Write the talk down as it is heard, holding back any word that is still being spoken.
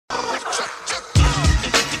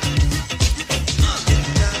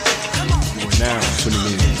tuning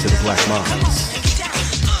in to the Black Minds.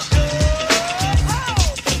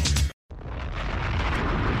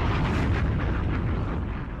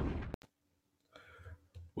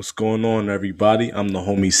 What's going on, everybody? I'm the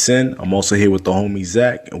homie Sin. I'm also here with the homie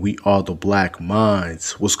Zach, and we are the Black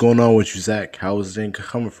Minds. What's going on with you, Zach? How is it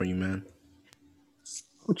coming for you, man?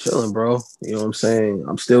 I'm chilling, bro. You know what I'm saying?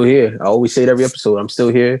 I'm still here. I always say it every episode. I'm still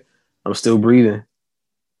here. I'm still breathing.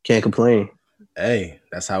 Can't complain. Hey,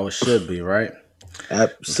 that's how it should be, right?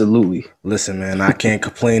 Absolutely. Listen, man, I can't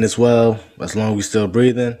complain as well as long as we still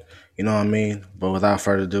breathing. You know what I mean? But without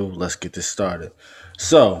further ado, let's get this started.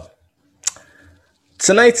 So,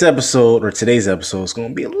 today's episode is going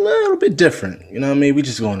to be a little bit different. You know what I mean? We're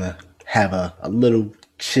just going to have a little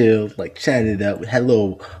chill, like chat it up. We had a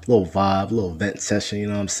little vibe, a little vent session. You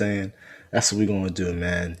know what I'm saying? That's what we're going to do,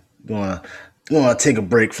 man. We're going to take a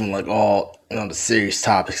break from like all the serious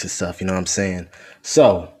topics and stuff. You know what I'm saying?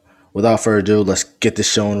 So, without further ado, let's get this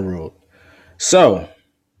show on the road. So,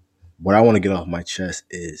 what I want to get off my chest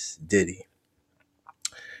is Diddy.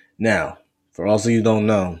 Now, for all of you who don't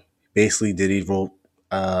know, basically Diddy wrote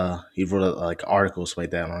like articles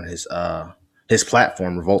like that on his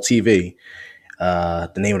platform, Revolt TV.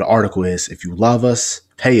 The name of the article is "If You Love Us,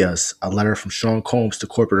 Pay Us: A Letter from Sean Combs to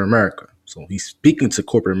Corporate America." So he's speaking to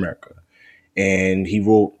corporate America, and he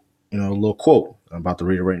wrote, a little quote. I'm about to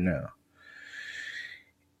read it right now.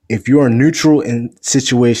 If you are neutral in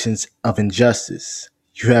situations of injustice,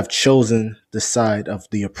 you have chosen the side of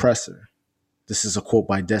the oppressor. This is a quote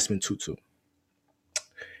by Desmond Tutu.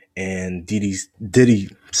 And Diddy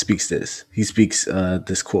speaks this. He speaks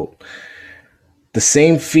this quote. The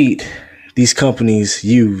same feet these companies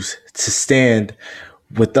use to stand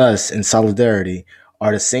with us in solidarity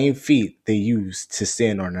are the same feet they use to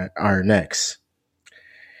stand on our necks.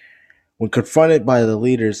 When confronted by the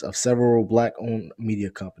leaders of several black-owned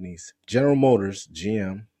media companies, General Motors,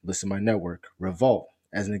 GM, listed my network, Revolt,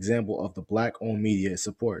 as an example of the black-owned media it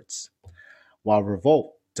supports. While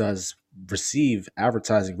Revolt does receive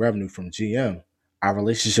advertising revenue from GM, our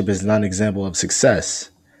relationship is not an example of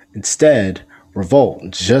success. Instead,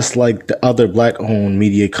 Revolt, just like the other black-owned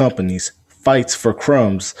media companies, fights for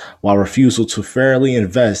crumbs while refusal to fairly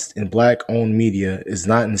invest in black-owned media is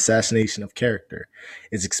not an assassination of character.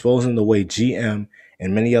 It's exposing the way GM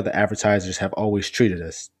and many other advertisers have always treated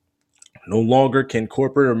us. No longer can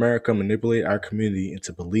corporate America manipulate our community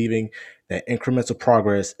into believing that incremental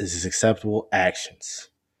progress is acceptable actions.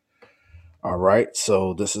 All right,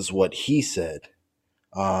 so this is what he said.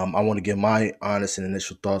 I want to give my honest and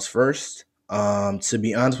initial thoughts first. To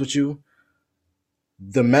be honest with you,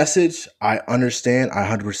 the message, I understand, I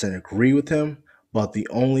 100% agree with him, but the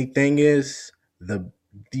only thing is the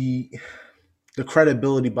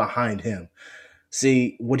credibility behind him.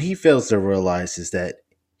 See, what he fails to realize is that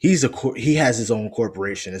he has his own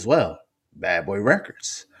corporation as well, Bad Boy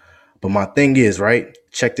Records. But my thing is, right,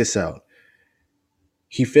 check this out.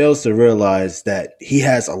 He fails to realize that he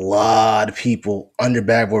has a lot of people under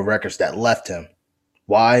Bad Boy Records that left him.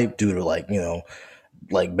 Why? Due to like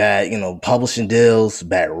bad, publishing deals,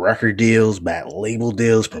 bad record deals, bad label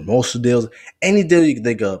deals, promotional deals. Any deal you can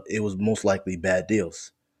think of, it was most likely bad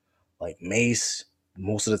deals. Like Mace,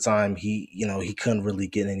 most of the time he couldn't really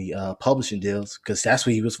get any publishing deals because that's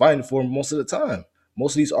what he was fighting for most of the time.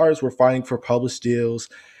 Most of these artists were fighting for published deals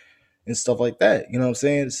and stuff like that. You know what I'm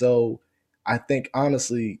saying? So I think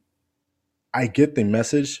honestly, I get the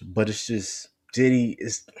message, but it's just Diddy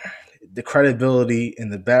is the credibility in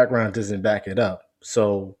the background doesn't back it up.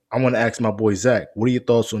 So I want to ask my boy Zach, what are your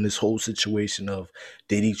thoughts on this whole situation of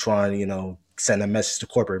Diddy trying to, send a message to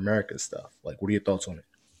corporate America and stuff? Like, what are your thoughts on it?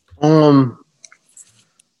 Well,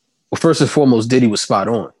 first and foremost, Diddy was spot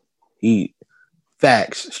on.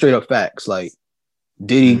 Straight up facts. Like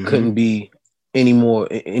Diddy couldn't be any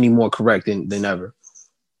more correct than ever.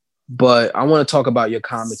 But I want to talk about your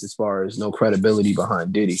comments as far as no credibility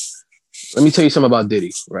behind Diddy. Let me tell you something about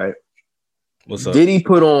Diddy, right? What's up? Diddy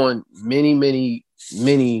put on many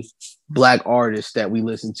black artists that we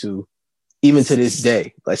listen to, even to this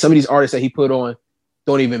day. Like some of these artists that he put on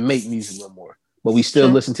don't even make music no more, but we still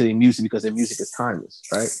listen to their music because their music is timeless,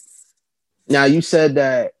 right? Now you said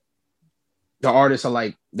that the artists are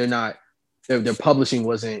like their publishing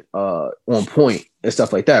wasn't on point and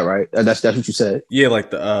stuff like that, right? That's what you said. Yeah,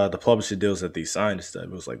 like the publishing deals that they signed and stuff.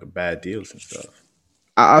 It was like bad deals and stuff.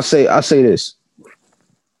 I'll say this,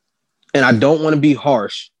 and I don't want to be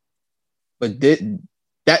harsh, but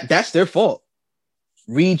that's their fault.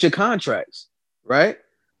 Read your contracts, right?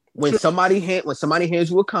 When somebody hands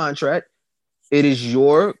you a contract, it is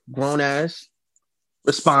your grown ass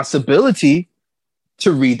responsibility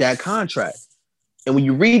to read that contract. And when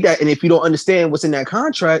you read that, and if you don't understand what's in that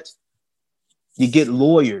contract, you get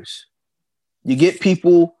lawyers. You get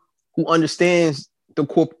people who understands the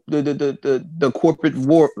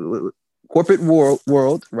corporate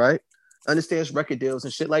world, right? Understands record deals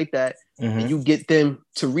and shit like that, and you get them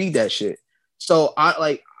to read that shit. So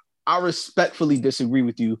I respectfully disagree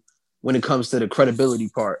with you when it comes to the credibility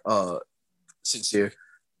part, Sincere,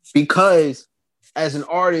 because as an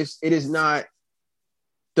artist, it is not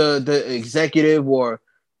the executive or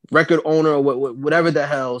record owner or whatever the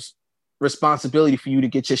hell's responsibility for you to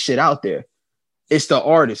get your shit out there. It's the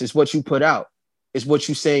artist. It's what you put out. It's what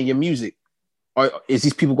you say in your music. Is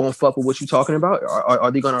these people gonna fuck with what you're talking about?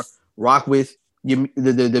 Are they gonna rock with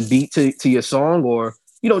the beat to your song, or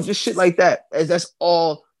just shit like that? That's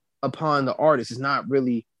all upon the artist. It's not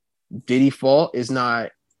really Diddy fault. It's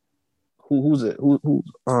not who's it?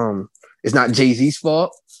 It's not Jay-Z's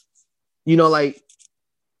fault.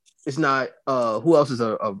 It's not who else is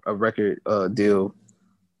a record deal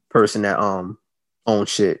person that owns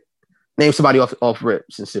shit. Name somebody off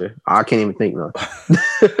rip, Sincere. I can't even think now.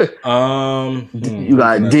 You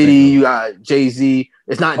got Diddy, you got Jay-Z.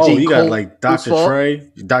 It's not J. Cole. You got like Dr.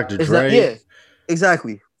 Dre, Dr. Dre. Yeah,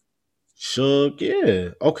 exactly. Suge, yeah,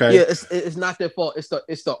 okay. Yeah, it's not their fault. It's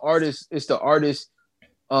the artist. It's the artist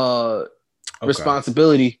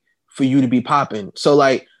responsibility for you to be popping. So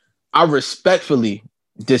like, I respectfully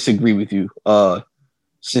disagree with you,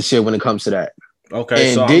 Sincere, when it comes to that. Okay,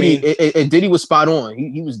 and so Diddy was spot on.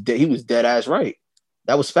 He was dead ass right.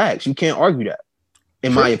 That was facts. You can't argue that,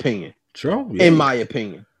 in my opinion. True. Yeah. In my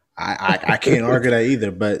opinion, I can't argue that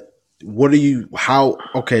either. But what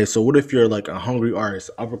so what if you're like a hungry artist,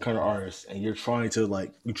 upper kind of artist, and you're trying to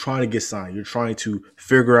get signed. You're trying to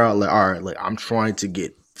figure out like, all right, like I'm trying to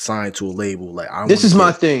get signed to a label. Like this is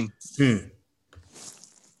my thing.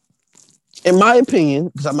 In my opinion,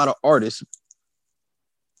 because I'm not an artist,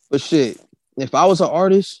 but shit. If I was an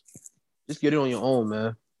artist, just get it on your own,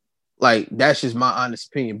 man. Like, that's just my honest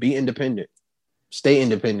opinion. Be independent. Stay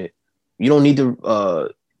independent. You don't need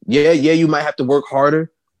to, you might have to work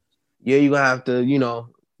harder. Yeah, you're going to have to, you're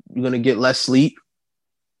going to get less sleep.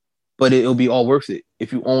 But it'll be all worth it.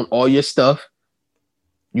 If you own all your stuff,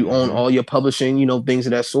 you own all your publishing, things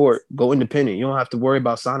of that sort, go independent. You don't have to worry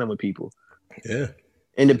about signing with people. Yeah.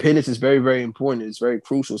 Independence is very, very important. It's very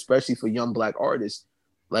crucial, especially for young Black artists.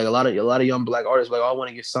 Like a lot of young Black artists, like, I want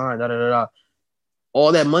to get signed. Da, da, da, da.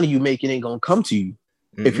 All that money you making ain't gonna come to you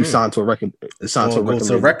if you sign to a record.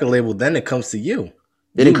 To a record label, then it comes to you.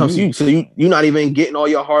 Then it comes to you. So you're not even getting all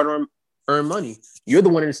your hard-earned money. You're the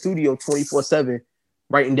one in the studio 24/7,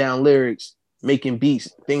 writing down lyrics, making beats,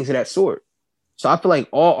 things of that sort. So I feel like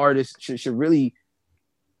all artists should really,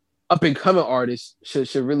 up and coming artists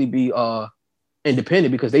should really be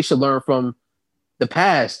independent, because they should learn from the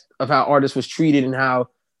past of how artists was treated and how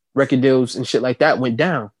record deals and shit like that went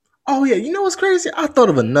down. Oh yeah, you know what's crazy? I thought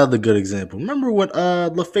of another good example. Remember what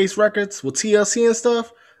LaFace Records with TLC and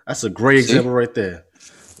stuff? That's a great example right there.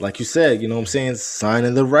 Like you said, you know what I'm saying?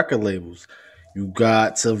 Signing the record labels. You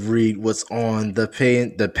got to read what's on the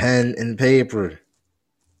pen and paper.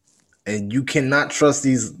 And you cannot trust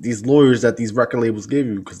these lawyers that these record labels give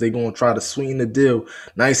you, because they're gonna try to sweeten the deal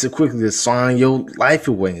nice and quickly to sign your life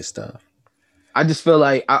away and stuff. I just feel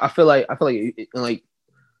like I feel like I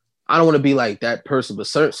don't want to be like that person, but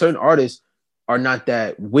certain artists are not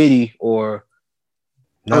that witty or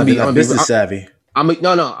business savvy. I'm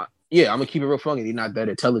gonna keep it real funky. They're not that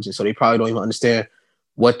intelligent, so they probably don't even understand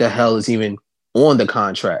what the hell is even on the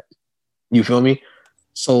contract. You feel me?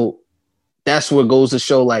 So that's what goes to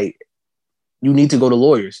show, like, you need to go to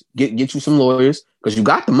lawyers. Get you some lawyers, because you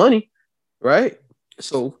got the money, right?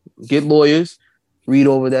 So get lawyers, read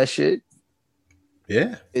over that shit.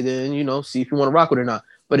 Yeah. And then, see if you want to rock with it or not.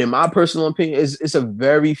 But in my personal opinion, it's a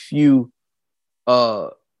very few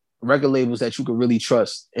record labels that you could really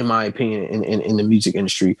trust, in my opinion, in the music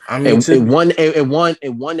industry. I mean, one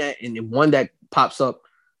that pops up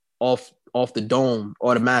off the dome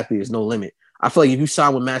automatically is No Limit. I feel like if you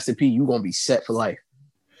sign with Master P, you're gonna be set for life.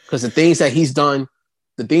 Because the things that he's done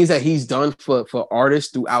for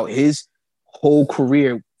artists throughout his whole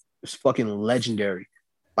career is fucking legendary.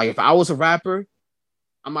 Like, if I was a rapper,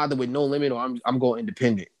 I'm either with No Limit or I'm going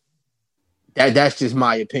independent. That's just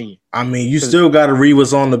my opinion. I mean, you still got to read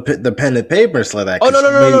what's on the pen and paper like that. Oh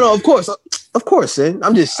no! Of course, man.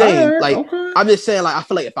 I'm just saying, I'm just saying, like, I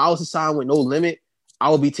feel like if I was to sign with No Limit, I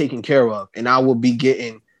would be taken care of, and I would be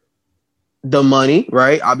getting the money,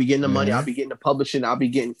 right? I'll be getting the money. I'll be getting the publishing. I'll be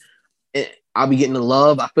getting the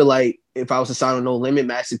love. I feel like if I was to sign with No Limit,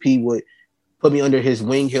 Master P would put me under his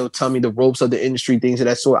wing. He'll tell me the ropes of the industry, things of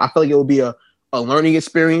that sort. I feel like it would be a a learning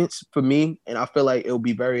experience for me, and I feel like it would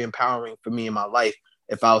be very empowering for me in my life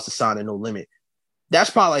if I was to sign a No Limit. That's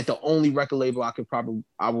probably like the only record label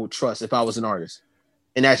I would trust if I was an artist,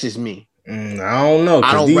 and that's just me. I don't know.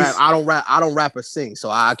 I don't rap. I don't rap or sing, so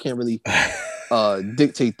I can't really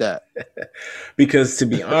dictate that. Because to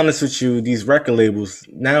be honest with you, these record labels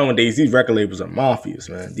nowadays, these record labels are mafias,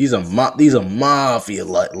 man. These are mafia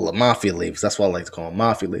labels. That's why I like to call them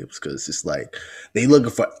mafia labels, because it's like they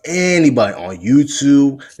looking for anybody on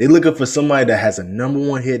YouTube. They looking for somebody that has a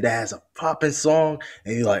 #1 hit, that has a popping song,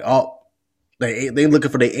 and you're like, oh. They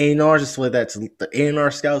looking for the A&Rs just like that, to the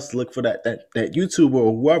A&R scouts to look for that YouTuber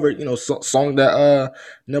or whoever, song that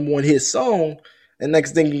 #1 hit song. And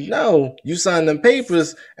next thing you know, you sign them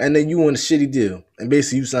papers and then you in a shitty deal. And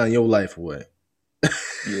basically you sign your life away.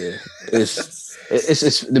 Yeah. It's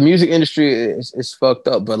the music industry is fucked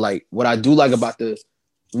up. But like what I do like about the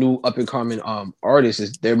new up and coming artists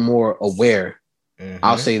is they're more aware. Mm-hmm.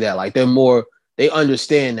 I'll say that. Like they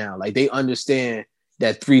understand now. Like they understand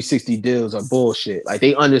that 360 deals are bullshit. Like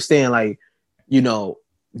they understand, like,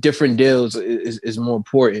 different deals is more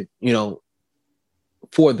important,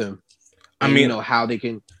 for them. And, I mean, how they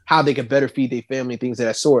can better feed their family, things of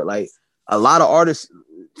that sort. Like a lot of artists,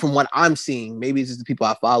 from what I'm seeing, maybe it's just the people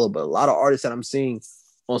I follow, but a lot of artists that I'm seeing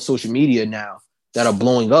on social media now that are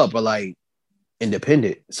blowing up are like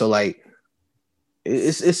independent. So like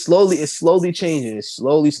it's slowly changing. It's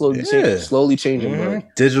slowly changing. Mm-hmm.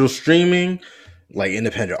 Digital streaming. Like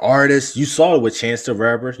independent artists, you saw it with Chance the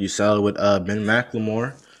Rapper. You saw it with Ben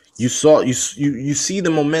Macklemore. You see the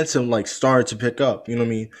momentum like starting to pick up. You know what I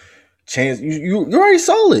mean? Chance, you already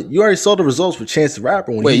saw it. You already saw the results with Chance the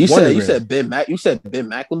Rapper. Wait, you said Ben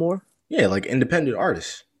Macklemore? Yeah, like independent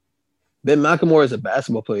artists. Ben Macklemore is a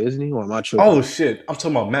basketball player, isn't he? Or am I tripping? Oh shit, I'm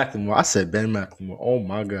talking about Macklemore. I said Ben Macklemore. Oh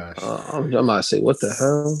my gosh. I'm about to say, what the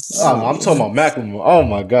hell? I'm talking about Macklemore. Oh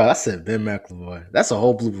my god, I said Ben Macklemore. That's a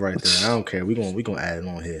whole blooper right there. I don't care. We gonna add it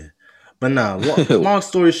on here. But nah, long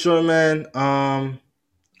story short, man.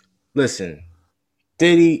 Listen,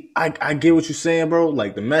 Diddy, I get what you're saying, bro.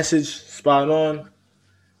 Like the message, spot on.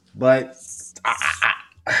 But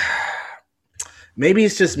maybe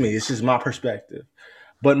it's just me. It's just my perspective.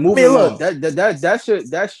 But moving on.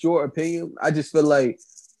 That's your opinion. I just feel like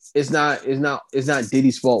it's not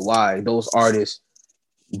Diddy's fault why those artists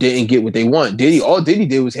didn't get what they want. All Diddy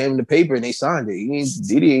did was hand him the paper and they signed it.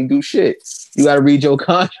 Diddy ain't do shit. You gotta read your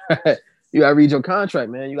contract. You gotta read your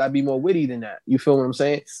contract, man. You gotta be more witty than that. You feel what I'm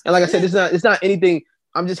saying? And like I said, it's not anything.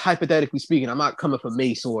 I'm just hypothetically speaking. I'm not coming for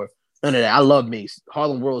Mace or none of that. I love Mace.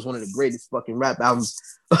 Harlem World is one of the greatest fucking rap albums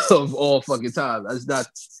of all fucking time.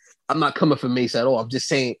 I'm not coming for Mace at all. I'm just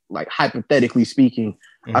saying, like, hypothetically speaking,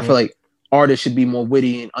 I feel like artists should be more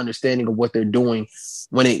witty and understanding of what they're doing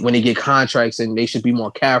when they get contracts, and they should be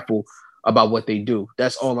more careful about what they do.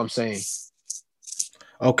 That's all I'm saying.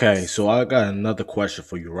 Okay, so I got another question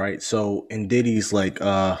for you, right? So in Diddy's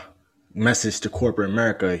message to corporate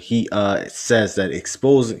America, he says that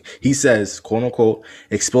he says, quote unquote,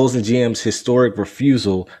 exposing GM's historic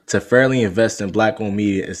refusal to fairly invest in black-owned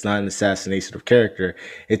media is not an assassination of character.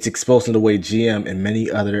 It's exposing the way GM and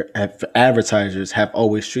many other advertisers have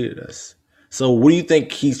always treated us. So what do you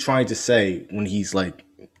think he's trying to say when he said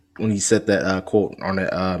that quote on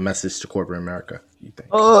that message to corporate America? You think?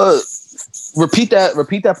 Repeat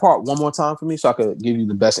that part one more time for me so I could give you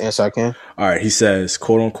the best answer I can. All right, he says,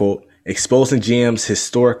 quote unquote, exposing GM's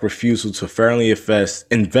historic refusal to fairly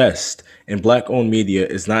invest in black-owned media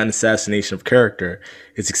is not an assassination of character.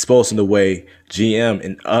 It's exposing the way GM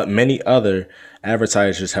and many other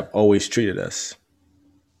advertisers have always treated us.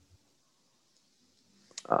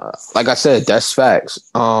 Like I said, that's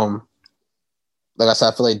facts. Like I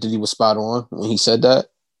said, I feel like Diddy was spot on when he said that.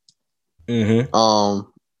 Mm-hmm.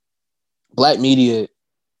 Black media,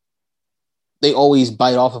 they always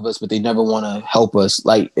bite off of us, but they never want to help us.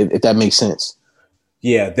 Like, if that makes sense.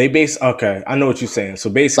 Yeah, okay, I know what you're saying. So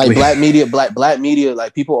basically, like black media,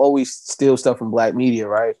 like people always steal stuff from black media,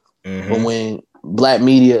 right? Mm-hmm. But when black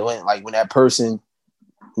media, when that person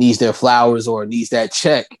needs their flowers or needs that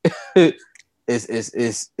check, it's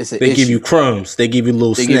an they issue. give you crumbs, they give you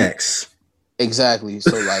little snacks. Exactly.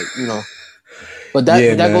 So like, but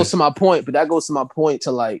that goes to my point. But that goes to my point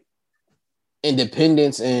to like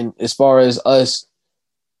independence, and as far as us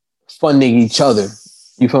funding each other,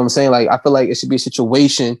 you feel what I'm saying? Like, I feel like it should be a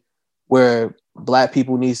situation where black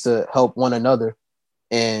people needs to help one another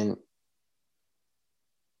and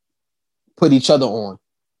put each other on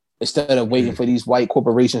instead of waiting for these white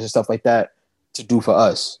corporations and stuff like that to do for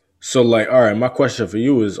us. So like, all right, my question for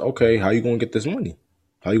you is, okay, how you gonna get this money?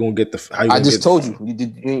 How you gonna get the? I just told you. You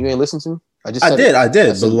didn't listen to me. I did.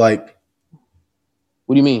 But like,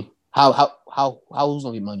 What do you mean? How who's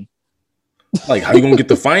gonna get money? Like, how you gonna get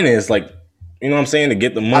the finance? Like, you know what I'm saying? To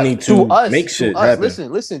get the money Through to us, make through shit us.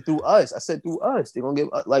 happen. Listen, through us. I said through us. They're gonna give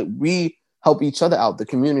like we help each other out. The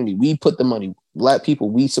community, we put the money. Black people,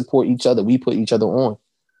 we support each other. We put each other on.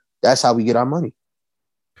 That's how we get our money.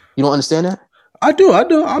 You don't understand that? I do.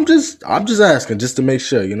 I'm just asking just to make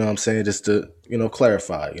sure, you know what I'm saying? Just to,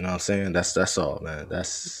 clarify, you know what I'm saying? That's all, man.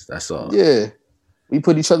 That's all. Yeah. We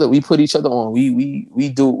put each other on. We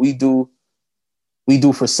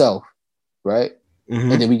do for self, right? And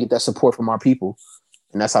then Mm-hmm. we get that support from our people.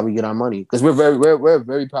 And that's how we get our money. Because we're a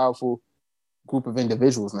very powerful group of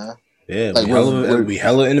individuals, man. Yeah, Like we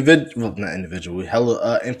hella individual, well, not individual, we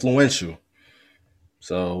hella influential.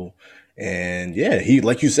 So, and yeah, he,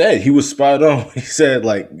 like you said, he was spot on. He said,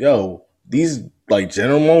 like, yo, these like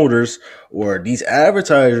General Motors or these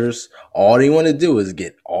advertisers, all they want to do is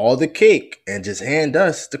get all the cake and just hand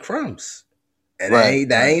us the crumbs. And that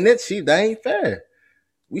right. ain't it, cheap. That ain't fair.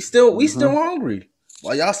 We still Mm-hmm. hungry.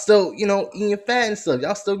 While y'all still, eating fat and stuff.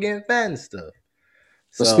 Y'all still getting fat and stuff.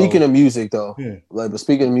 But speaking So, of music though, hmm. but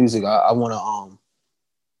speaking of music, I wanna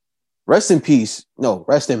rest in peace. No,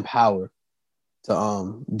 rest in power to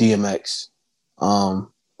DMX.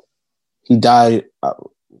 Um he died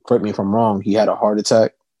correct me if I'm wrong, he had a heart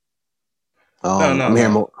attack. No, I'm no,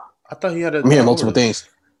 hearing no. I thought he had I'm hearing a multiple overdose. things.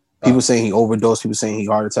 People Oh, saying he overdosed, people saying he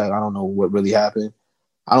heart attack. I don't know what really happened.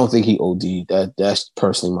 I don't think he OD'd. That's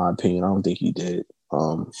personally my opinion. I don't think he did.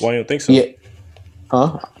 why you don't think so? Yeah,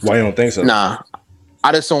 huh? Why you don't think so? Nah,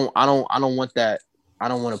 I just don't. I don't want that. I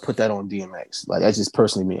don't want to put that on DMX. Like that's just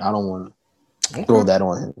personally me. I don't want to throw Okay. that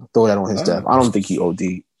on him. Throw that on his All death. right. I don't think he OD'd.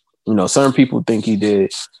 You know, certain people think he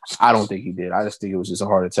did. I don't think he did. I just think it was just a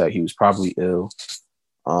heart attack. He was probably ill.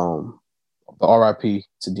 Um, but RIP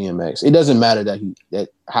to DMX. It doesn't matter that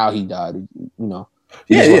how he died. You know,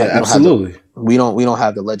 we Yeah, just don't yeah, have absolutely. we don't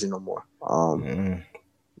have the legend no more.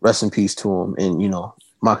 Rest in peace to him, and you know,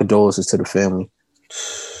 my condolences to the family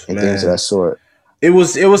and things of Man, that sort. it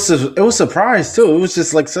was surprise too. It was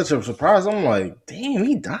just like such a surprise. I'm like, damn,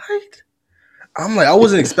 he died. I'm like, I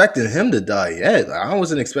wasn't expecting him to die yet. Like, I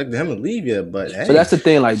wasn't expecting him to leave yet. But But hey, that's the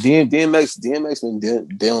thing. Like DMX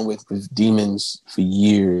been dealing with demons for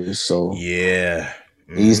years, so yeah,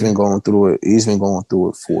 he's been going through it. He's been going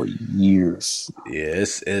through it for years. yeah.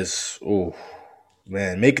 It's oh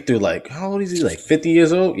man, make it through like how old is he? Like 50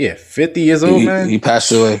 years old? Yeah, 50 years old, man. He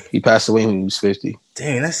passed away. He passed away when he was 50.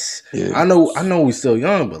 Dang, that's Yeah, I know we're still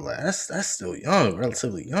young, but like that's still young,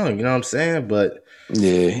 relatively young. You know what I'm saying? But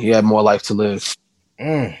yeah. He had more life to live.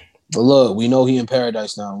 mm, But look, we know he in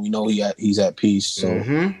paradise now. We know he's at peace. So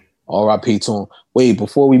mm-hmm. R.I.P. to him. Wait,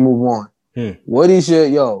 before we move on, Hmm. what is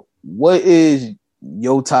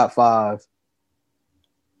your top 5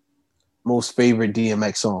 most favorite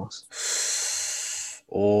DMX songs?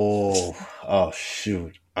 Oh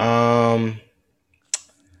shoot.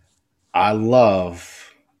 I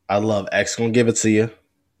love X gonna give it to you.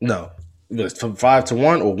 No, it's from 5 to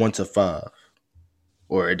 1 or 1 to 5,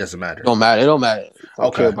 or it doesn't matter. Don't matter. It don't matter.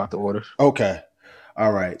 Don't care Okay, about the order. okay,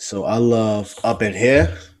 all right. So I love Up in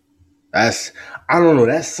Here. That's I don't know.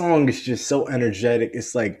 That song is just so energetic.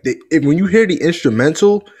 It's like when you hear the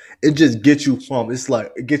instrumental, it just gets you pumped. It's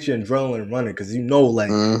like it gets your adrenaline running because you know like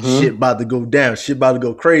shit Mm-hmm. about to go down, shit about to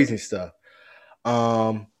go crazy and stuff.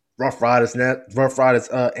 Um, Rough Riders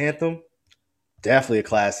anthem, definitely a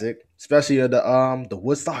classic, especially the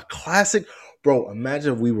Woodstock Classic, bro.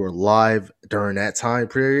 Imagine if we were live during that time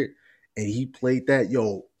period and he played that,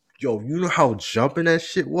 yo. You know how jumping that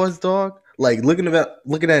shit was, dog. Like looking at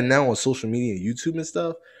it now on social media and YouTube and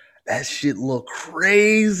stuff, that shit look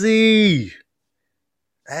crazy.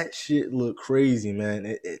 That shit look crazy,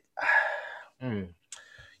 man. Mm,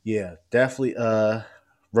 yeah, definitely.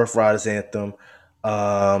 Rough Riders anthem.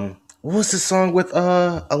 What was the song with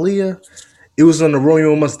Aaliyah? It was on the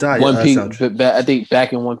Romeo Must Die One Piece. soundtrack. I think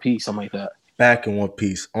back in One Piece, something like that. Back in One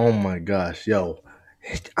Piece. Oh my gosh, yo.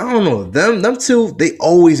 I don't know. Them two, they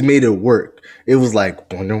always made it work. It was like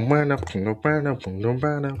Yeah, it's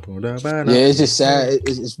just sad.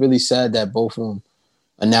 It's really sad that both of them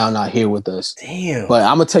are now not here with us. damn. But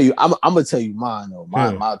I'm gonna tell you, I'm gonna tell you mine though.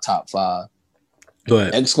 Hmm. My top 5. Go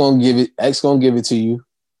ahead. X gonna give it to you.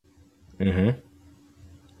 Mm-hmm.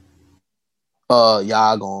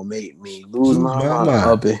 Y'all gonna make me lose Lose my my mind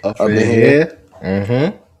mind. Up up in in here. here.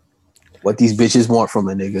 Mm-hmm. What these bitches want from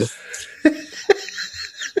a nigga.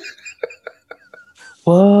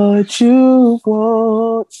 What you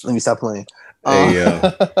want? Let me stop playing. Hey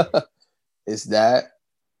yo. It's that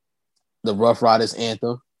the Rough Riders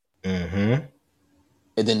anthem, Mm-hmm.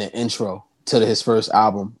 and then the intro to his first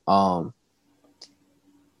album,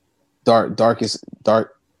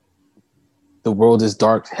 dark. The world is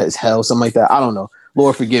dark as hell, something like that. I don't know.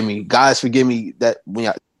 Lord forgive me, guys, forgive me that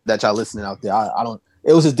that y'all listening out there. I don't.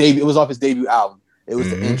 It was his debut. It was off his debut album. It was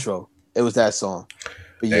the intro. It was that song.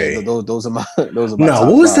 But yeah, Hey. those are my No, top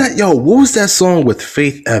what was five. that? Yo, what was that song with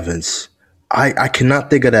Faith Evans? I cannot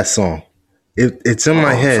think of that song. It's in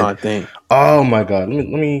my I'm head. trying to think. Oh my god. Let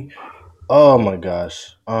me. Oh my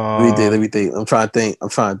gosh. Let me think. I'm trying to think.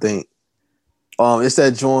 It's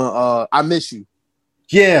that joint. I Miss You.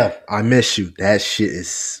 Yeah, I Miss You. That shit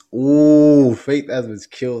is. Ooh, Faith Evans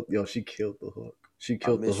killed. Yo, she killed the hook. She I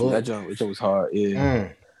killed the Miss You. hook. That joint was hard. Yeah.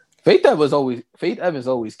 Mm. Faith Evans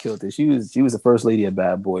always killed it. She was the first lady of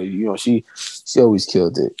Bad Boy. You know, she always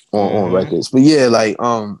killed it on records. But yeah, like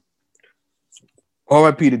R.I.P.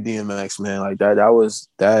 to DMX, man. Like that was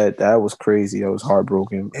crazy. I was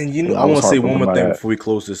heartbroken. And you know, And I I was want to say one heartbroken more by thing that. before we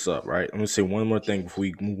close this up, right? I'm gonna say one more thing before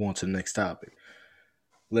we move on to the next topic.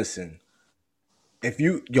 Listen,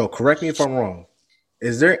 correct me if I'm wrong.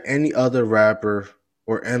 Is there any other rapper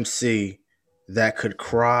or MC that could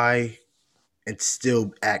cry and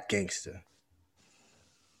still act gangster?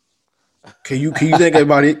 Can you think of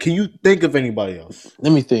anybody? Can you think of anybody else?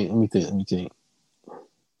 Let me think.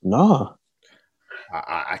 Nah.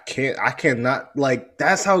 I can't. I cannot. Like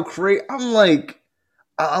that's how crazy. I'm like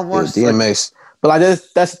I Yeah, watched like. DMX. But like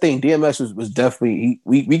that's the thing. DMX was definitely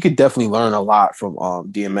we could definitely learn a lot from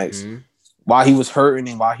DMX. Mm-hmm. While he was hurting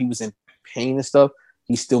and while he was in pain and stuff,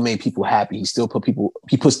 he still made people happy. He still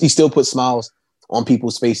put smiles on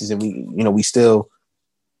people's faces, and he still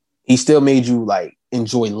made you like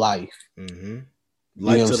enjoy life. Mm-hmm. You know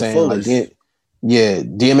Life what to I'm the saying? Like fullest.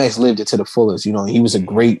 DMX lived it to the fullest. You know, he was a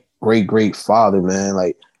great father, man.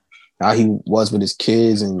 Like how he was with his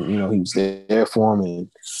kids, and you know, he was there for him, and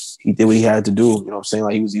he did what he had to do. You know what I'm saying?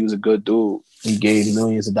 Like he was a good dude. He gave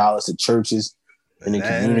millions of dollars to churches and And in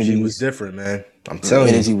that energy was communities. different, man. I'm And the telling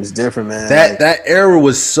you. energy was different, man. That Like that era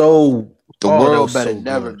was so. the Oh, that world was better so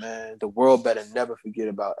never, good. man. The world better never forget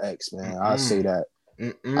about X, man. I say that. I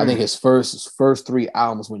think Mm-mm. his first three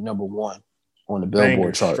albums went number one on the Billboard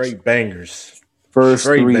Bangers, charts. straight bangers, First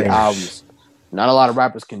straight three bangers. albums. Not a lot of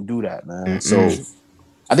rappers can do that, man. So Mm-mm.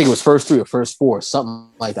 I think it was first three or first four, something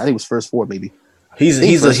like that. I think it was first four, maybe. He's I think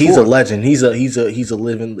he's a first he's a four. legend. He's a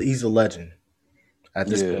legend at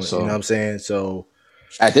this Yeah. point. You know what So I'm saying? So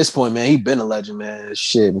at this point, man, he been a legend, man.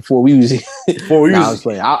 Shit. Before we was, before we nah, I was was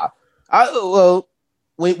playing. Well,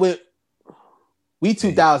 when we hey,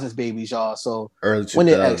 2000s babies, y'all. So early when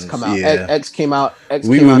did X come 2000s, out? yeah, X came out. X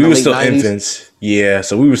we came were out in we the were late still 90s. infants. Yeah,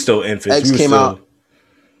 so we were still infants. We X were came out. still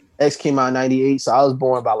X came out in 98. So I was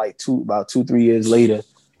born about 2-3 years later.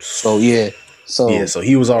 So yeah. yeah. So So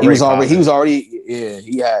he was he already was popping. already yeah.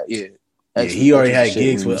 He had yeah. Yeah, X he was already the had shit when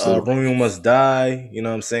gigs he with was little. Romeo Must Die. You know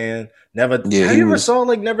what I'm saying? Never. Yeah, Have he you ever was. saw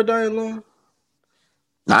like Never Die Alone?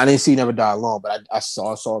 Now, I didn't see Never Die Alone, but I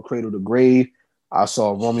saw Cradle to Grave. I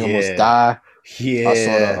saw Romeo Must Yeah, Die. I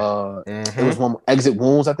saw yeah. it was one Exit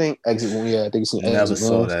Wounds, I think. Exit Wounds, yeah, I think it's in Never Exit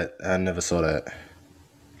saw Wounds. that. I never saw that.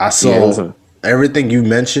 I Yeah, it was saw everything you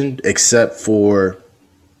mentioned except for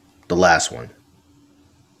the last one.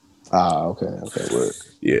 okay, word.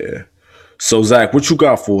 Yeah. So Zach, what you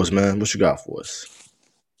got for us, man? What you got for us?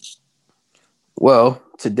 Well,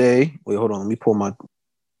 today, wait, hold on, let me pull my.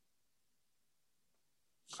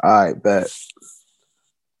 All right, bet.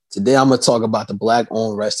 Today I'm gonna talk about the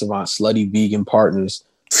black-owned restaurant Slutty Vegan Partners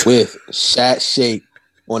with Shat Shake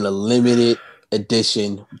on a limited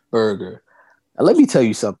edition burger. Now, let me tell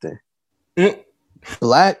you something. Mm.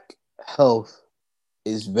 Black health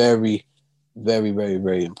is very, very, very,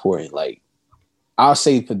 very important. Like I'll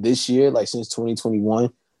say for this year, like since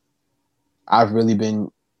 2021, I've really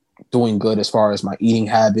been doing good as far as my eating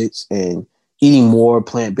habits and eating more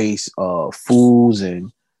plant-based foods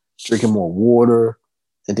and drinking more water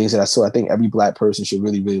and things like that. So I think every black person should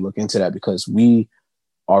really, really look into that because we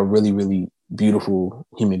are really, really beautiful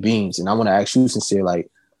human beings. And I want to ask you, sincere,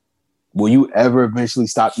 like, will you ever eventually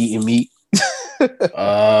stop eating meat?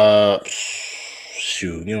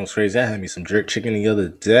 Shoot, you know what's crazy? I had me some jerk chicken the other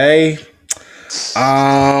day.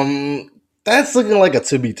 That's looking like a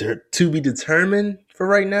to be determined for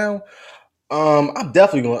right now. I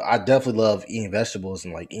definitely love eating vegetables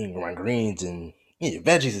and like eating my greens and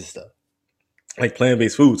veggies and stuff. Like plant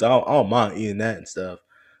based foods. I don't mind eating that and stuff.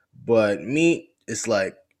 But meat, it's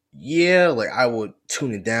like, yeah, like I would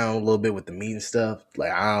tune it down a little bit with the meat and stuff.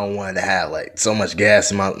 Like I don't want to have like so much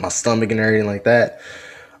gas in my stomach and everything like that.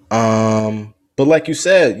 But like you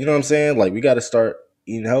said, you know what I'm saying? Like we gotta start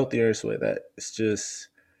eating healthier so that it's just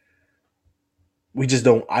we just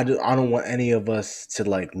don't. I don't want any of us to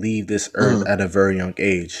like leave this earth at a very young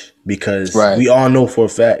age, because Right. we all know for a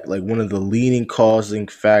fact, like, one of the leading causing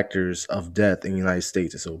factors of death in the United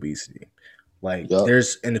States is obesity. Like, Yup.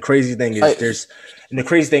 and the crazy thing is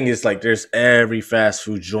Like- there's every fast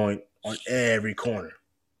food joint on every corner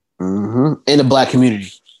In the black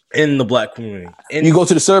community. in the black community. And You go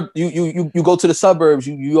to the you go to the suburbs,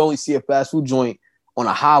 you only see a fast food joint on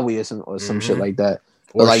a highway or some shit like that.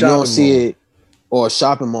 But or like you don't shopping see mall. it, or a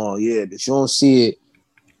shopping mall, yeah, but you don't see it.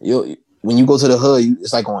 When you go to the hood,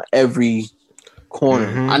 it's like on every corner.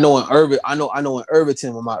 Mhm. I know in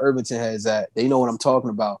Irvington, where my Irvington heads at, they know what I'm talking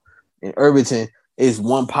about. In Irvington is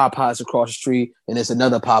one Popeyes across the street, and it's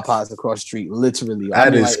another Popeyes across the street. Literally,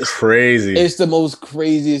 That is crazy. It's the most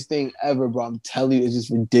craziest thing ever, bro. I'm telling you, it's just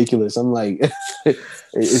ridiculous. I'm like,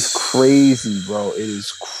 it's crazy, bro. It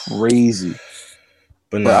is crazy.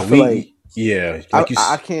 But But I no, feel like yeah, I like you.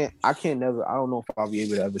 I can't never. I don't know if I'll be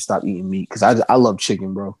able to ever stop eating meat, because I love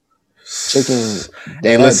chicken, bro. Chicken.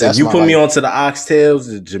 Hey, listen, that's you my put me life. onto the oxtails,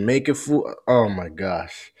 the Jamaican food. Oh my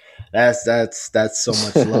gosh, that's so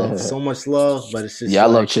much love, so much love. But it's just Yeah, I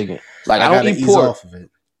like, love chicken. Like I gotta don't eat ease pork. off of it.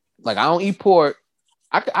 Like I don't eat pork.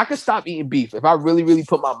 I could stop eating beef if I really, really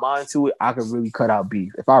put my mind to it. I could really cut out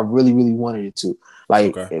beef if I really, really wanted it to.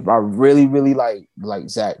 Like Okay. if I really, really like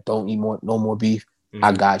Zach, don't eat no more beef.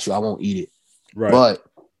 I Mhm. got you. I won't eat it. Right. But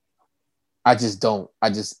I just don't. I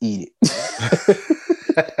just eat it.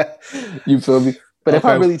 You feel me? But if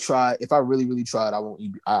I Okay. really tried, I won't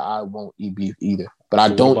eat. I won't eat beef either. But So I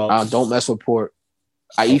what don't. about- I don't mess with pork.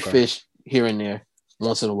 I eat Okay. fish here and there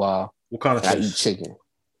once in a while. What kind of And I eat fish? chicken.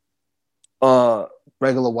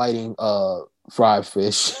 Regular whiting, fried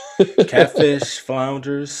fish. Catfish,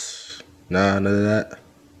 flounders. Nah, none of that.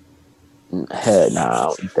 Hell, nah, I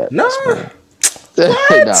don't eat that. Nah.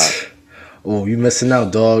 What? Nah. Oh, you missing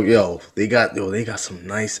out, dog. They got some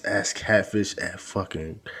nice ass catfish at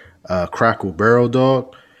fucking Crackle Barrel,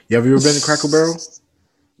 dog. You ever been to Crackle Barrel?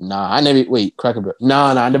 Nah, I never. Wait, Cracker Barrel.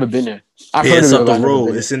 Nah, I never been there. I've Yeah, heard it's of it, up but I the never road.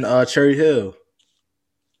 been It's in Cherry Hill.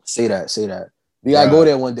 there. Say that. We gotta go Bruh.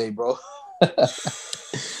 there one day, bro.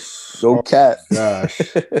 No cap. Gosh.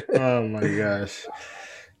 Oh my gosh.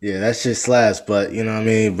 Yeah, that shit slaps, but you know what I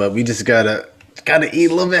mean? But we just gotta eat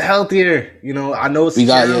a little bit healthier. You know, I know it's We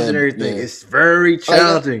got- challenging and yeah, everything. yeah. It's very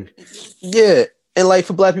challenging. Yeah, and like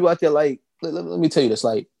for black people out there, like let me tell you this,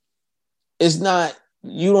 like it's not.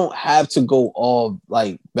 You don't have to go all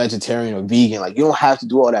like vegetarian or vegan. Like you don't have to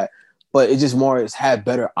do all that. But it's just more is have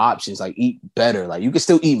better options. Like eat better. Like you can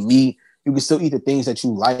still eat meat. You can still eat the things that you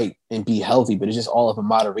like and be healthy. But it's just all of a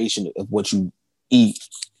moderation of what you eat.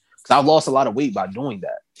 Because I've lost a lot of weight by doing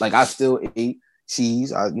that. Like I still ate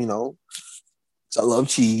cheese. I love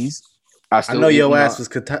cheese. I still know eat, your ass was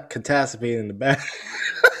catastrophating in the back.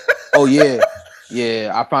 Oh yeah.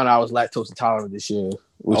 I found out I was lactose intolerant this year,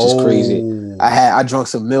 which is crazy. I drank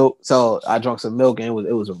some milk, and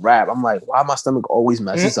it was a wrap. I'm like, why my stomach always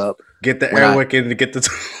messes up? Get the When airwick in to get the.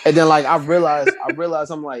 And then like I realized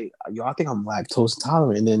I'm like, yo, I think I'm lactose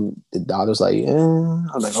intolerant. And then the doctor's like, yeah.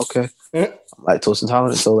 I'm like, okay, I'm lactose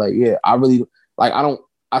intolerant. So like, yeah, I really like.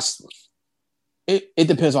 It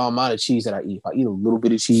depends on the amount of cheese that I eat. If I eat a little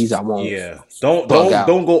bit of cheese, I won't. Yeah, don't bug out.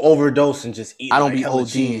 go overdose and just eat. I don't like be hella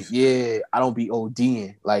ODing. cheese. Yeah, I don't be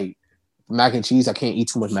ODing. Like mac and cheese, I can't eat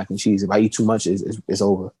too much mac and cheese. If I eat too much, it's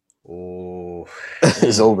over. Oh,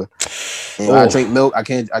 It's over. And when I drink milk, I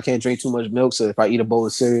can't drink too much milk. So if I eat a bowl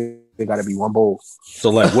of cereal, it got to be one bowl. So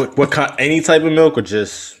like, what kind? Any type of milk or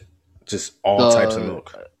just all types of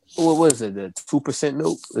milk? What is it? The 2%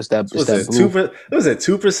 milk? It's that What's that it? blue. What was it?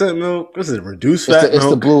 2% milk? What's it? Reduced It's fat the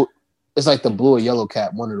milk? blue. It's like the blue or yellow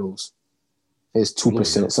cap. One of those. It's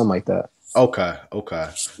 2%, something like that. Okay.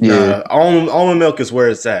 Yeah. Almond milk is where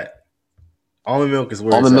it's at. Almond milk is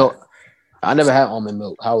where Almond it's milk. at. I never had almond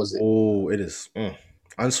milk. How is it? Oh, it is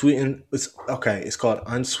unsweetened. It's okay. It's called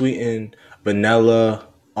unsweetened vanilla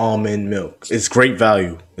almond milk. It's great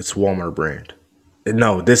value. It's Walmart brand.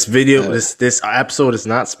 No, this episode is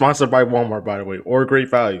not sponsored by Walmart, by the way, or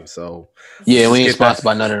Great Value. So Yeah, we ain't get sponsored that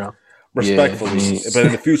by none of them. respectfully, Yeah. but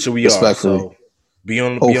in the future we are. So be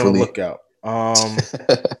on the lookout.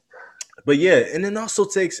 But yeah, and it also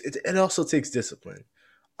takes discipline.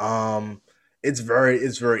 It's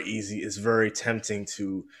very easy. It's very tempting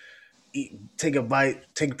to take a bite,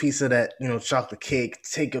 take a piece of that, chocolate cake,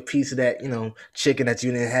 take a piece of that, chicken that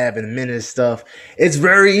you didn't have in a minute and stuff. It's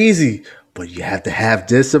very easy, but you have to have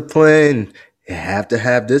discipline. You gotta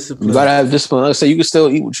have discipline. Like I say, you can still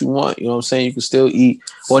eat what you want. You know what I'm saying? You can still eat,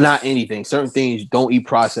 well, not anything. Certain things, don't eat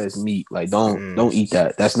processed meat. Like don't eat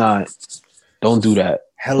that. That's not. Don't do that.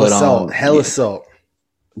 Hella salt.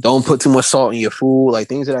 Don't put too much salt in your food, like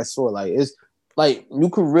things of that sort. Like it's like you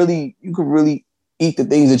could really eat the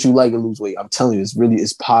things that you like and lose weight. I'm telling you,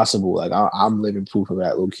 it's possible. Like I'm living proof of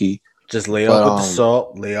that, low key. Just lay But off with the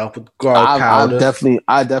salt, lay off with the garlic powder.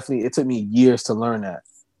 I definitely. It took me years to learn that.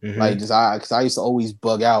 Mm-hmm. Like because I used to always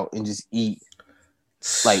bug out and just eat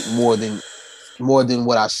like more than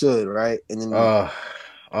what I should, right? And then oh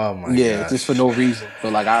my yeah, gosh. just for no reason.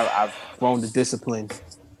 But like I've grown the discipline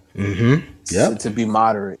to be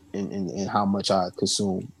moderate in how much I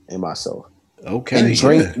consume in myself. Okay. And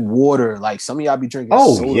drink water. Like some of y'all be drinking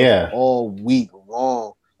soda all week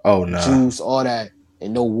long. Oh no. Juice, all that,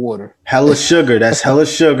 and no water. Hella sugar. That's hella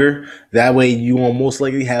sugar. That way you will most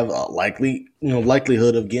likely have a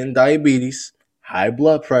likelihood of getting diabetes, high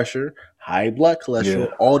blood pressure, high blood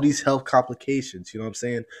cholesterol, all these health complications. You know what I'm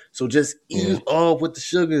saying? So just ease off with the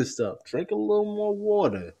sugar and stuff. Drink a little more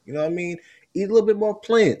water. You know what I mean? Eat a little bit more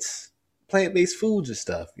plant-based foods and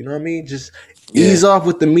stuff. You know what I mean? Just ease off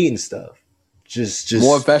with the meat and stuff. Just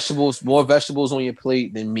more vegetables on your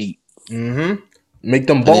plate than meat. Mm-hmm. Make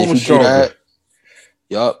them bones stronger.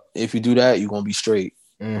 Yup. If you do that, you're gonna be straight.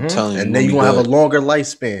 I'm telling you. And then you're gonna have a longer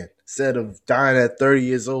lifespan instead of dying at 30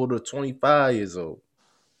 years old or 25 years old.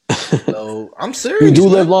 So I'm serious. You do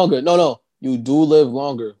live longer. No. You do live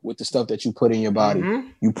longer with the stuff that you put in your body.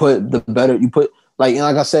 You put like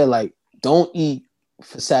I said, like don't eat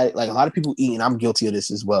for Saturday. Like a lot of people eat, and I'm guilty of this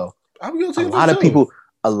as well. I'm guilty. A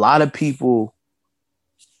lot of people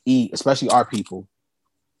eat, especially our people.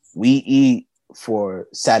 We eat for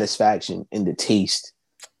satisfaction in the taste,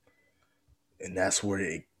 and that's where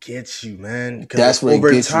it gets you, man. That's where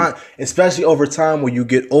over time, especially over time when you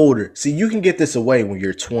get older. See, you can get this away when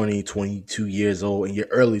you're 20, 22 years old, in your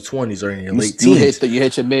early 20s or in your late teens. You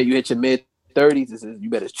hit your mid 30s. You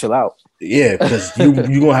better chill out. Yeah, because you're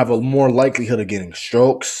gonna have a more likelihood of getting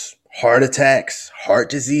strokes, heart attacks, heart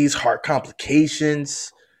disease, heart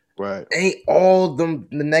complications. Right. Ain't all the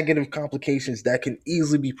negative complications that can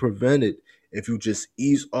easily be prevented if you just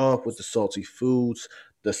ease off with the salty foods,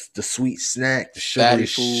 the sweet snack, the sugary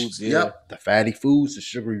foods, the fatty foods, the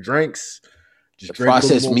sugary drinks, just the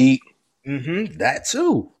processed meat. That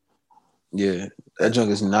too. Yeah, that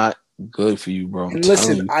junk is not good for you, bro. And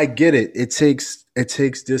listen, I get it. It takes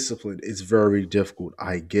discipline. It's very difficult.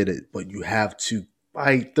 I get it, but you have to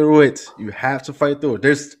fight through it. You have to fight through it.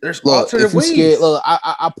 There's alternative ways. Scared, look,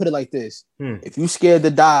 I put it like this: if you scared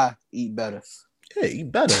to die, eat better. Yeah,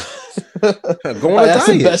 eat better. Go on that's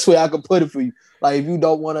the best way I could put it for you. Like if you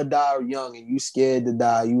don't want to die young and you scared to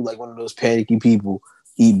die, you like one of those panicky people.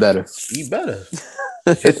 Eat better. Eat better.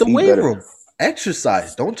 Hit the weight room.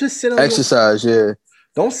 Exercise. Don't just sit on exercise. Yeah.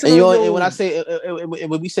 Don't sit. And when I say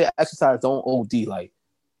when we say exercise, don't OD. Like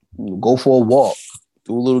go for a walk.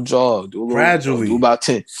 Do a little jog. Gradually. Do about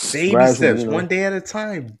 10. Baby steps. One day at a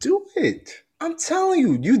time. Do it. I'm telling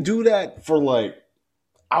you. You do that for like,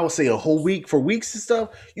 I would say a whole week, for weeks and stuff,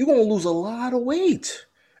 you're going to lose a lot of weight.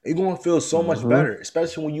 You're going to feel so much better,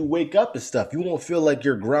 especially when you wake up and stuff. You won't feel like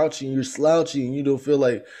you're grouchy and you're slouchy and you don't feel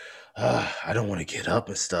like, I don't want to get up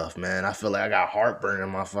and stuff, man. I feel like I got heartburn in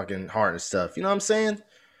my fucking heart and stuff. You know what I'm saying?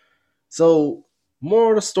 So,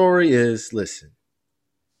 moral of the story is, listen,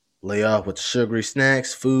 lay off with sugary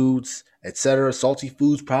snacks, foods, etc., salty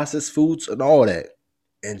foods, processed foods, and all that.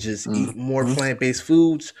 And just eat more plant-based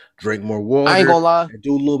foods, drink more water. I ain't gonna lie. And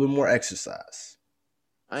do a little bit more exercise.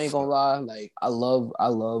 I ain't gonna lie. Like I love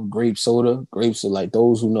grape soda. Grapes are like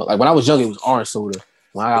those who know. Like when I was young, it was orange soda.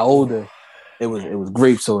 When I got older, it was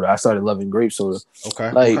grape soda. I started loving grape soda.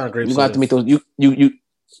 Okay. Like kind of grape you got to make those. You.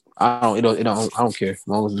 I don't care as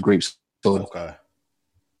long as it's grape soda. Okay.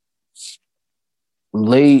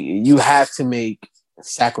 You have to make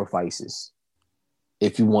sacrifices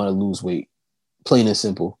if you want to lose weight. Plain and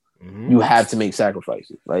simple. You have to make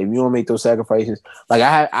sacrifices. Like if you don't make those sacrifices, like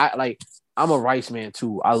I'm a rice man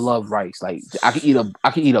too. I love rice. Like I could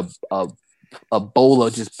eat a bowl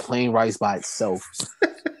of just plain rice by itself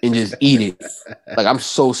and just eat it. Like I'm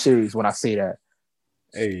so serious when I say that.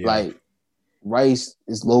 Hey, yeah. Like rice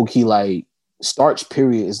is low key, like starch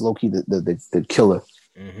period is low key the killer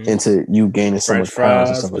into you gaining so much pounds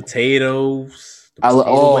and stuff. Potatoes,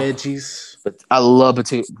 veggies. But I love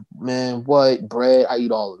potato, man. What bread? I eat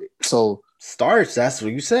all of it. So starch. That's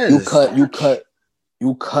what you said.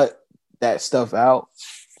 You cut that stuff out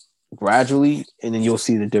gradually, and then you'll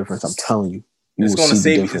see the difference. I'm telling you, it's going to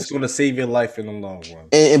save. It's going to save your life in the long run.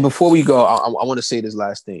 And before we go, I want to say this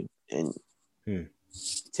last thing, and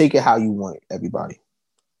take it how you want it, everybody.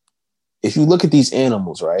 If you look at these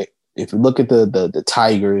animals, right? If you look at the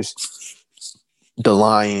tigers, the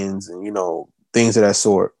lions, and things of that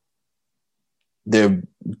sort. They're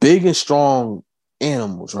big and strong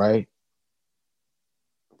animals, right?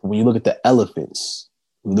 When you look at the elephants,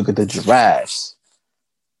 when you look at the giraffes,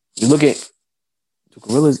 you look at, do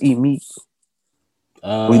gorillas eat meat?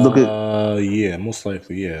 When you look at, Yeah, most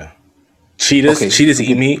likely, yeah. Cheetahs, okay, cheetahs eat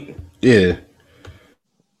forget meat. Yeah.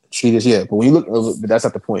 cheetahs, yeah. But when you look, but that's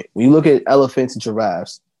not the point. When you look at elephants and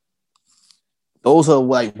giraffes, those are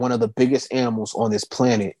like one of the biggest animals on this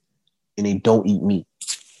planet, and they don't eat meat.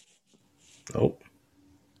 Nope.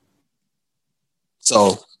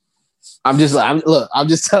 So I'm just telling,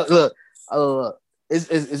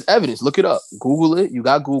 it's evidence. Look it up. Google it. You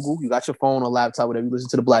got Google. You got your phone or laptop, whatever you listen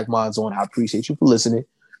to the Black Minds on. I appreciate you for listening.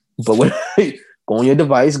 But when go on your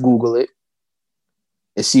device, Google it,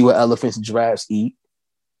 and see what elephants and giraffes eat,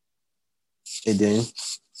 and then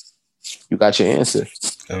you got your answer.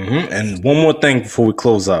 Mm-hmm. And one more thing before we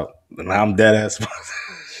close out, and I'm dead ass.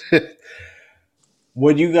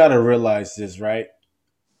 What you gotta realize is, right?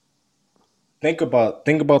 Think about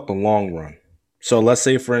the long run. So let's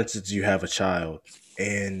say, for instance, you have a child,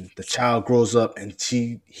 and the child grows up, and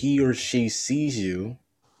he or she sees you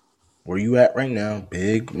where you at right now,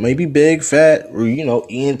 big, maybe big, fat, or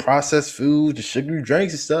eating processed food, the sugary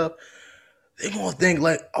drinks and stuff. They're gonna think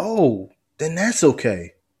like, oh, then that's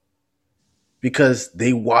okay. Because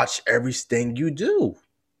they watch everything you do.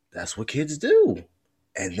 That's what kids do.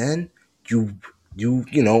 And then you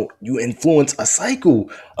influence a cycle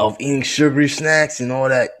of eating sugary snacks and all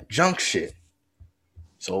that junk shit.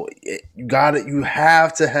 So you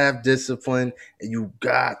have to have discipline, and you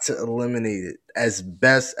got to eliminate it as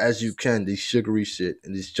best as you can, these sugary shit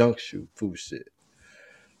and this junk food shit.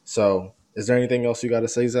 So is there anything else you got to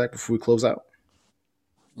say, Zach, before we close out?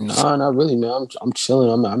 Nah, not really, man. I'm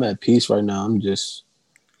chilling. I'm at peace right now. I'm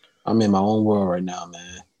in my own world right now,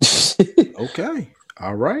 man. Okay.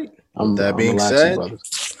 All right. I'm relaxing, brother.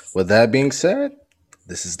 With that being said,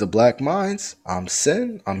 this is the Black Minds. I'm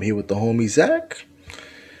Sin. I'm here with the homie Zach.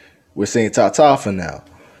 We're saying ta-ta for now.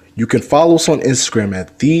 You can follow us on Instagram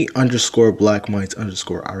at _Black Minds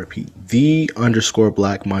 _ I repeat,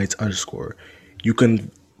 _Black Minds _. You can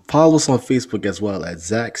follow us on Facebook as well at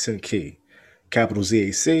Zach Sin Key. Capital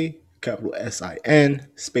ZAC, capital SIN,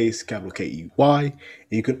 space, capital KEY. And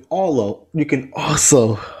you can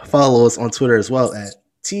also follow us on Twitter as well at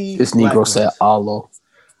T. This Negro said Allah.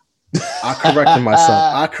 I corrected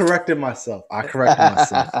myself.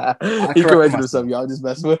 He corrected himself. Y'all just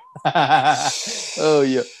messing with. Oh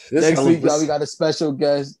yeah. Next week, y'all, we got a special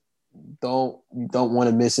guest. Don't want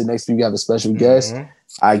to miss it. Next week, we have a special guest.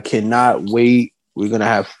 I cannot wait. We're gonna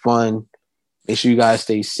have fun. Make sure you guys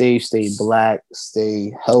stay safe, stay black,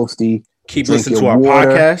 stay healthy. Keep listening to our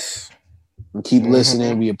podcast. And keep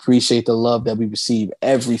listening. We appreciate the love that we receive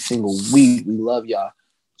every single week. We love y'all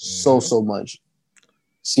so much.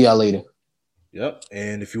 See y'all later. Yep.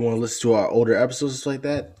 And if you want to listen to our older episodes like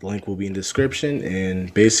that, the link will be in the description.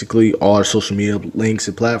 And basically all our social media links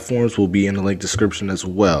and platforms will be in the link description as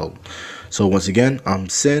well. So once again, I'm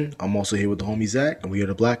Sin. I'm also here with the homie Zach, and we are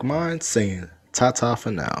the Black Minds saying ta-ta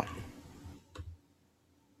for now.